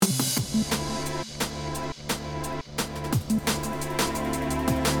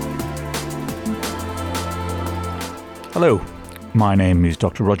Hello, my name is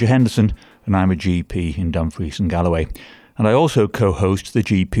Dr. Roger Henderson and I'm a GP in Dumfries and Galloway, and I also co-host the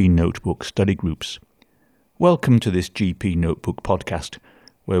GP Notebook study groups. Welcome to this GP Notebook podcast,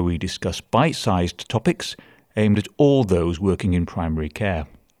 where we discuss bite-sized topics aimed at all those working in primary care.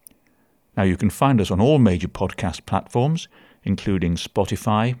 Now you can find us on all major podcast platforms, including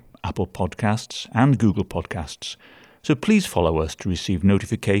Spotify, Apple Podcasts and Google Podcasts, so please follow us to receive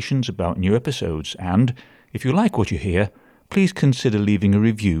notifications about new episodes and, if you like what you hear, please consider leaving a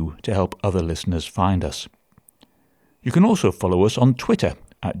review to help other listeners find us. You can also follow us on Twitter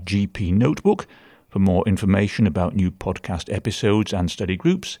at GP Notebook for more information about new podcast episodes and study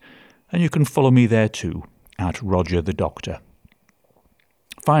groups, and you can follow me there too, at Roger the Doctor.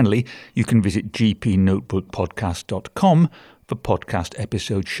 Finally, you can visit gpnotebookpodcast.com for podcast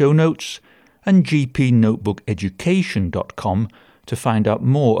episode show notes and gpnotebookeducation.com to find out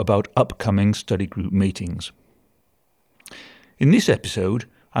more about upcoming study group meetings. In this episode,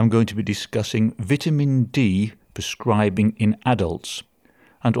 I'm going to be discussing vitamin D prescribing in adults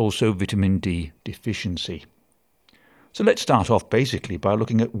and also vitamin D deficiency. So let's start off basically by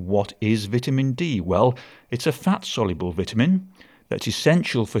looking at what is vitamin D. Well, it's a fat-soluble vitamin that's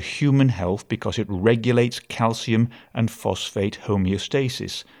essential for human health because it regulates calcium and phosphate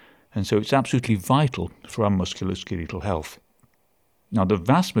homeostasis, and so it's absolutely vital for our musculoskeletal health. Now, the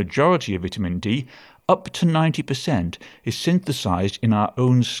vast majority of vitamin D, up to 90%, is synthesized in our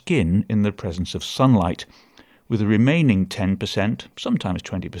own skin in the presence of sunlight, with the remaining 10%, sometimes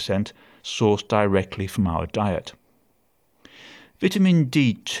 20%, sourced directly from our diet. Vitamin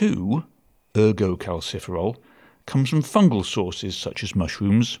D2, ergocalciferol, comes from fungal sources such as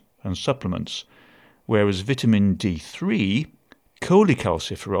mushrooms and supplements, whereas vitamin D3,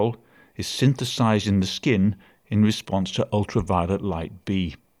 cholecalciferol, is synthesized in the skin in response to ultraviolet light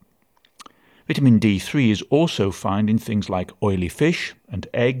B. Vitamin D3 is also found in things like oily fish and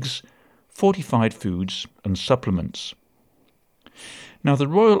eggs, fortified foods and supplements. Now, the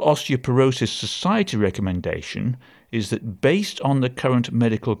Royal Osteoporosis Society recommendation is that based on the current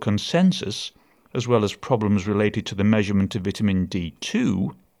medical consensus, as well as problems related to the measurement of vitamin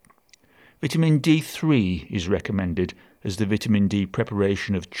D2, vitamin D3 is recommended as the vitamin D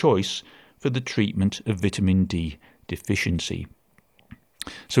preparation of choice for the treatment of vitamin D deficiency.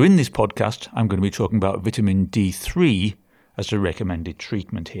 So in this podcast, I'm going to be talking about vitamin D3 as a recommended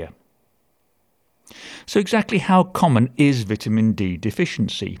treatment here. So exactly how common is vitamin D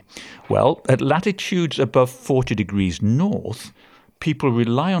deficiency? Well, at latitudes above 40 degrees north, people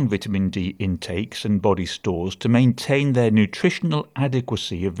rely on vitamin D intakes and body stores to maintain their nutritional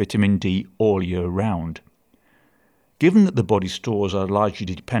adequacy of vitamin D all year round. Given that the body stores are largely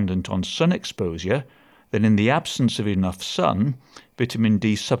dependent on sun exposure, then in the absence of enough sun, vitamin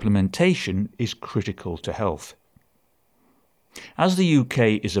D supplementation is critical to health. As the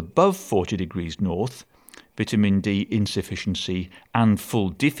UK is above 40 degrees north, vitamin D insufficiency and full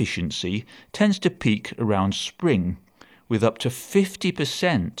deficiency tends to peak around spring, with up to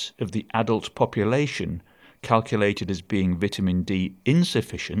 50% of the adult population calculated as being vitamin D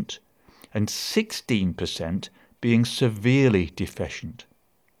insufficient and 16% being severely deficient.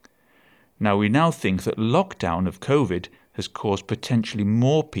 Now, we now think that lockdown of COVID has caused potentially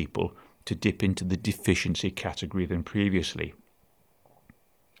more people to dip into the deficiency category than previously.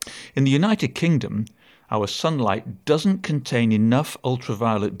 In the United Kingdom, our sunlight doesn't contain enough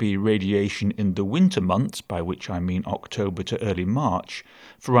ultraviolet B radiation in the winter months, by which I mean October to early March,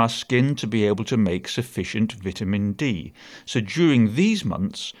 for our skin to be able to make sufficient vitamin D. So during these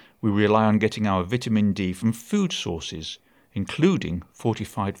months, we rely on getting our vitamin D from food sources, including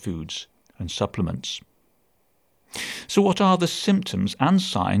fortified foods and supplements. So what are the symptoms and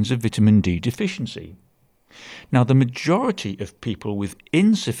signs of vitamin D deficiency? Now, the majority of people with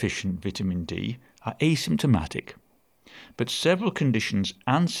insufficient vitamin D are asymptomatic, but several conditions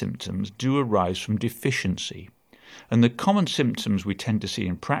and symptoms do arise from deficiency. And the common symptoms we tend to see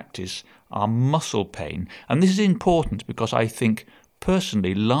in practice are muscle pain. And this is important because I think,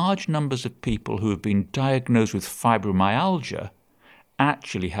 personally, large numbers of people who have been diagnosed with fibromyalgia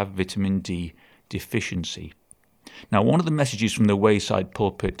actually have vitamin D deficiency. Now, one of the messages from the Wayside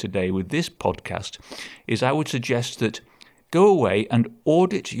Pulpit today with this podcast is I would suggest that go away and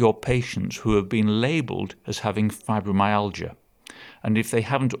audit your patients who have been labelled as having fibromyalgia. And if they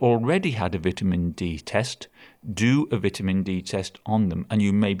haven't already had a vitamin D test, do a vitamin D test on them. And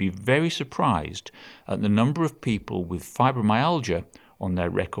you may be very surprised at the number of people with fibromyalgia on their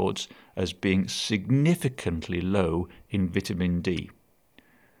records as being significantly low in vitamin D.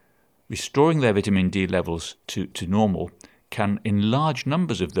 Restoring their vitamin D levels to normal can, in large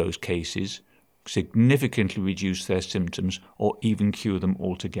numbers of those cases, significantly reduce their symptoms or even cure them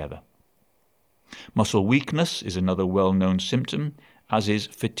altogether. Muscle weakness is another well-known symptom, as is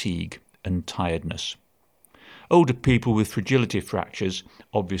fatigue and tiredness. Older people with fragility fractures,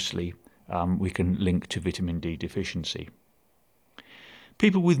 obviously, we can link to vitamin D deficiency.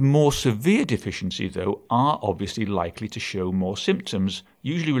 People with more severe deficiency, though, are obviously likely to show more symptoms,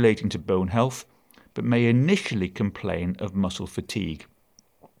 usually relating to bone health, but may initially complain of muscle fatigue.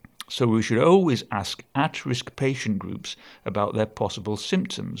 So we should always ask at-risk patient groups about their possible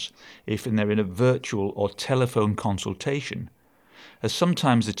symptoms if they're in a virtual or telephone consultation, as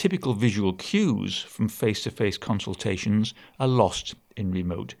sometimes the typical visual cues from face-to-face consultations are lost in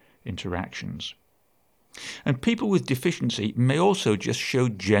remote interactions. And people with deficiency may also just show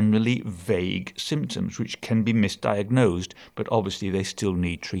generally vague symptoms which can be misdiagnosed, but obviously they still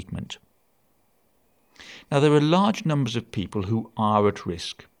need treatment. Now, there are large numbers of people who are at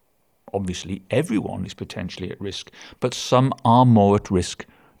risk. Obviously, everyone is potentially at risk, but some are more at risk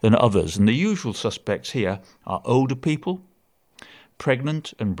than others. And the usual suspects here are older people,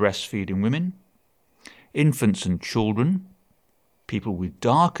 pregnant and breastfeeding women, infants and children, people with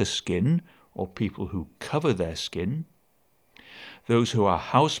darker skin or people who cover their skin, those who are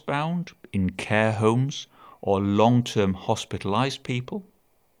housebound, in care homes or long-term hospitalized people,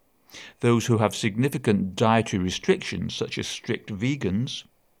 those who have significant dietary restrictions such as strict vegans,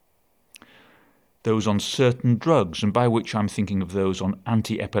 those on certain drugs, and by which I'm thinking of those on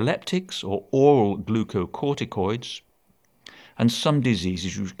anti-epileptics or oral glucocorticoids, and some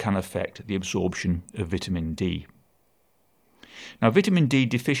diseases which can affect the absorption of vitamin D. Now, vitamin D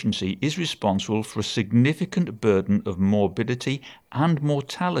deficiency is responsible for a significant burden of morbidity and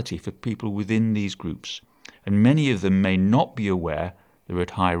mortality for people within these groups, and many of them may not be aware they're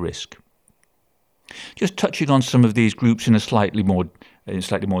at high risk. Just touching on some of these groups in slightly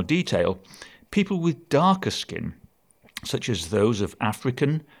more detail, people with darker skin, such as those of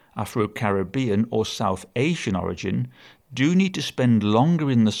African, Afro-Caribbean or South Asian origin, do need to spend longer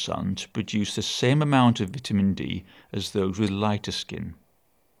in the sun to produce the same amount of vitamin D as those with lighter skin.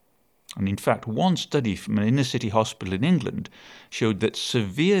 And in fact, one study from an inner-city hospital in England showed that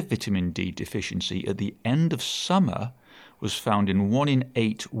severe vitamin D deficiency at the end of summer was found in 1 in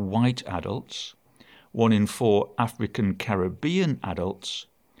 8 white adults, 1 in 4 African Caribbean adults,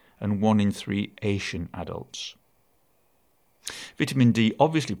 and 1 in 3 Asian adults. Vitamin D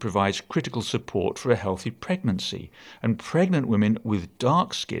obviously provides critical support for a healthy pregnancy, and pregnant women with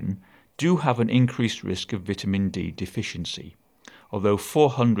dark skin do have an increased risk of vitamin D deficiency, although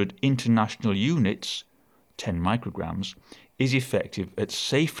 400 international units, 10 micrograms, is effective at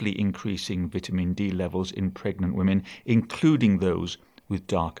safely increasing vitamin D levels in pregnant women, including those with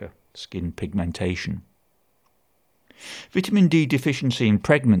darker skin pigmentation. Vitamin D deficiency in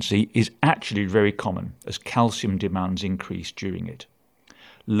pregnancy is actually very common as calcium demands increase during it.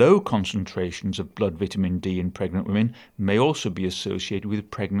 Low concentrations of blood vitamin D in pregnant women may also be associated with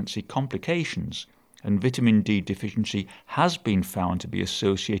pregnancy complications, and vitamin D deficiency has been found to be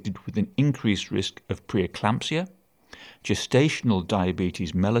associated with an increased risk of preeclampsia, gestational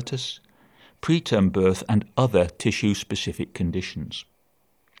diabetes mellitus, preterm birth, and other tissue-specific conditions.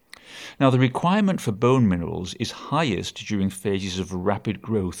 Now, the requirement for bone minerals is highest during phases of rapid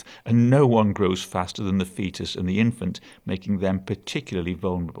growth, and no one grows faster than the fetus and the infant, making them particularly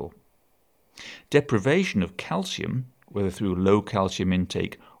vulnerable. Deprivation of calcium, whether through low calcium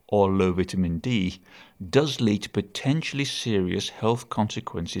intake or low vitamin D, does lead to potentially serious health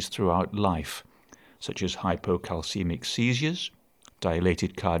consequences throughout life, such as hypocalcemic seizures,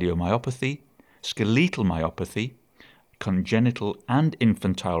 dilated cardiomyopathy, skeletal myopathy, congenital and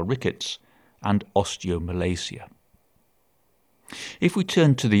infantile rickets, and osteomalacia. If we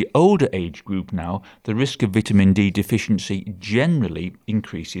turn to the older age group now, the risk of vitamin D deficiency generally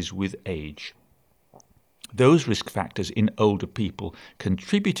increases with age. Those risk factors in older people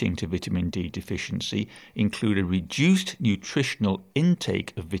contributing to vitamin D deficiency include a reduced nutritional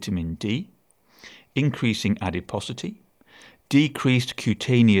intake of vitamin D, increasing adiposity, decreased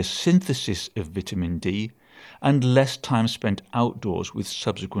cutaneous synthesis of vitamin D, and less time spent outdoors with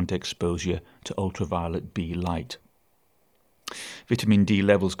subsequent exposure to ultraviolet B light. Vitamin D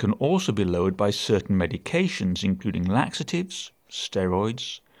levels can also be lowered by certain medications, including laxatives,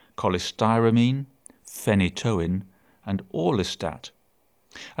 steroids, cholestyramine, phenytoin, and orlistat.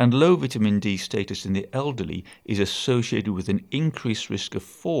 And low vitamin D status in the elderly is associated with an increased risk of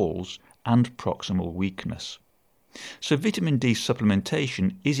falls and proximal weakness. So vitamin D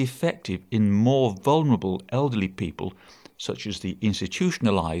supplementation is effective in more vulnerable elderly people, such as the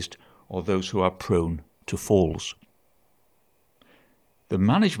institutionalized or those who are prone to falls. The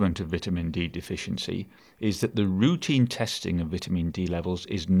management of vitamin D deficiency is that the routine testing of vitamin D levels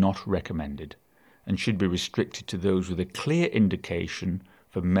is not recommended and should be restricted to those with a clear indication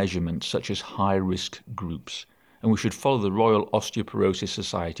for measurements such as high-risk groups, and we should follow the Royal Osteoporosis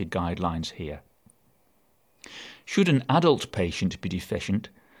Society guidelines here. Should an adult patient be deficient,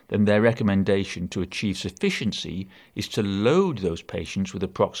 then their recommendation to achieve sufficiency is to load those patients with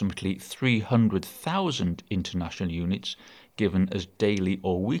approximately 300,000 international units given as daily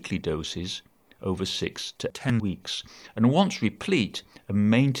or weekly doses over 6 to 10 weeks. And once replete, a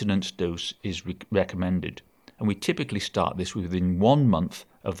maintenance dose is recommended. And we typically start this within 1 month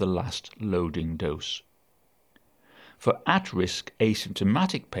of the last loading dose. For at-risk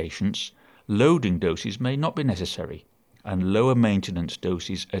asymptomatic patients, loading doses may not be necessary, and lower maintenance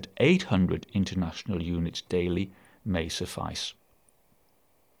doses at 800 international units daily may suffice.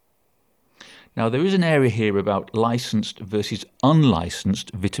 Now, there is an area here about licensed versus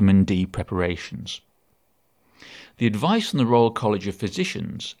unlicensed vitamin D preparations. The advice from the Royal College of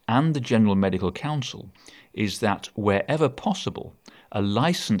Physicians and the General Medical Council is that wherever possible, a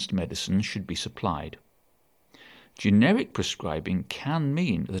licensed medicine should be supplied. Generic prescribing can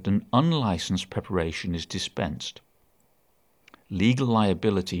mean that an unlicensed preparation is dispensed. Legal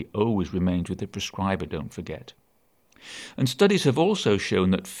liability always remains with the prescriber, don't forget. And studies have also shown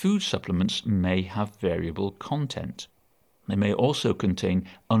that food supplements may have variable content. They may also contain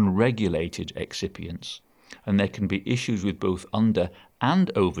unregulated excipients, and there can be issues with both under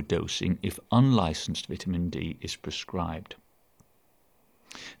and overdosing if unlicensed vitamin D is prescribed.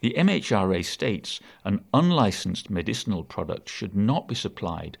 The MHRA states an unlicensed medicinal product should not be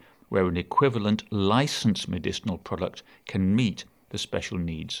supplied where an equivalent licensed medicinal product can meet the special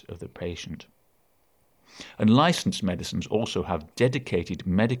needs of the patient. And licensed medicines also have dedicated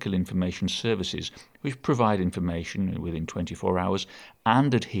medical information services which provide information within 24 hours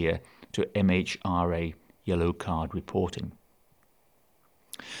and adhere to MHRA yellow card reporting.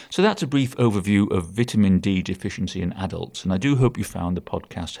 So that's a brief overview of vitamin D deficiency in adults, and I do hope you found the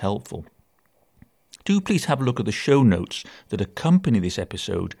podcast helpful. Do please have a look at the show notes that accompany this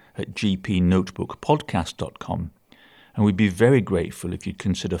episode at gpnotebookpodcast.com, and we'd be very grateful if you'd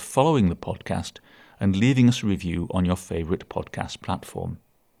consider following the podcast and leaving us a review on your favourite podcast platform.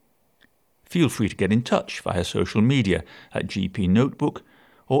 Feel free to get in touch via social media at gpnotebook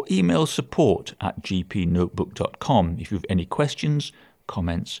or email support@gpnotebook.com if you have any questions,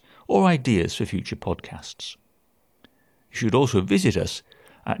 comments or ideas for future podcasts. You should also visit us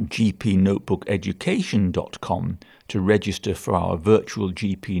at gpnotebookeducation.com to register for our virtual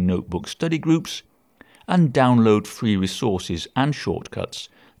GP Notebook study groups and download free resources and shortcuts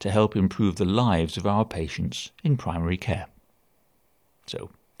to help improve the lives of our patients in primary care.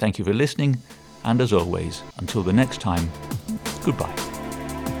 So, thank you for listening, and as always, until the next time, goodbye.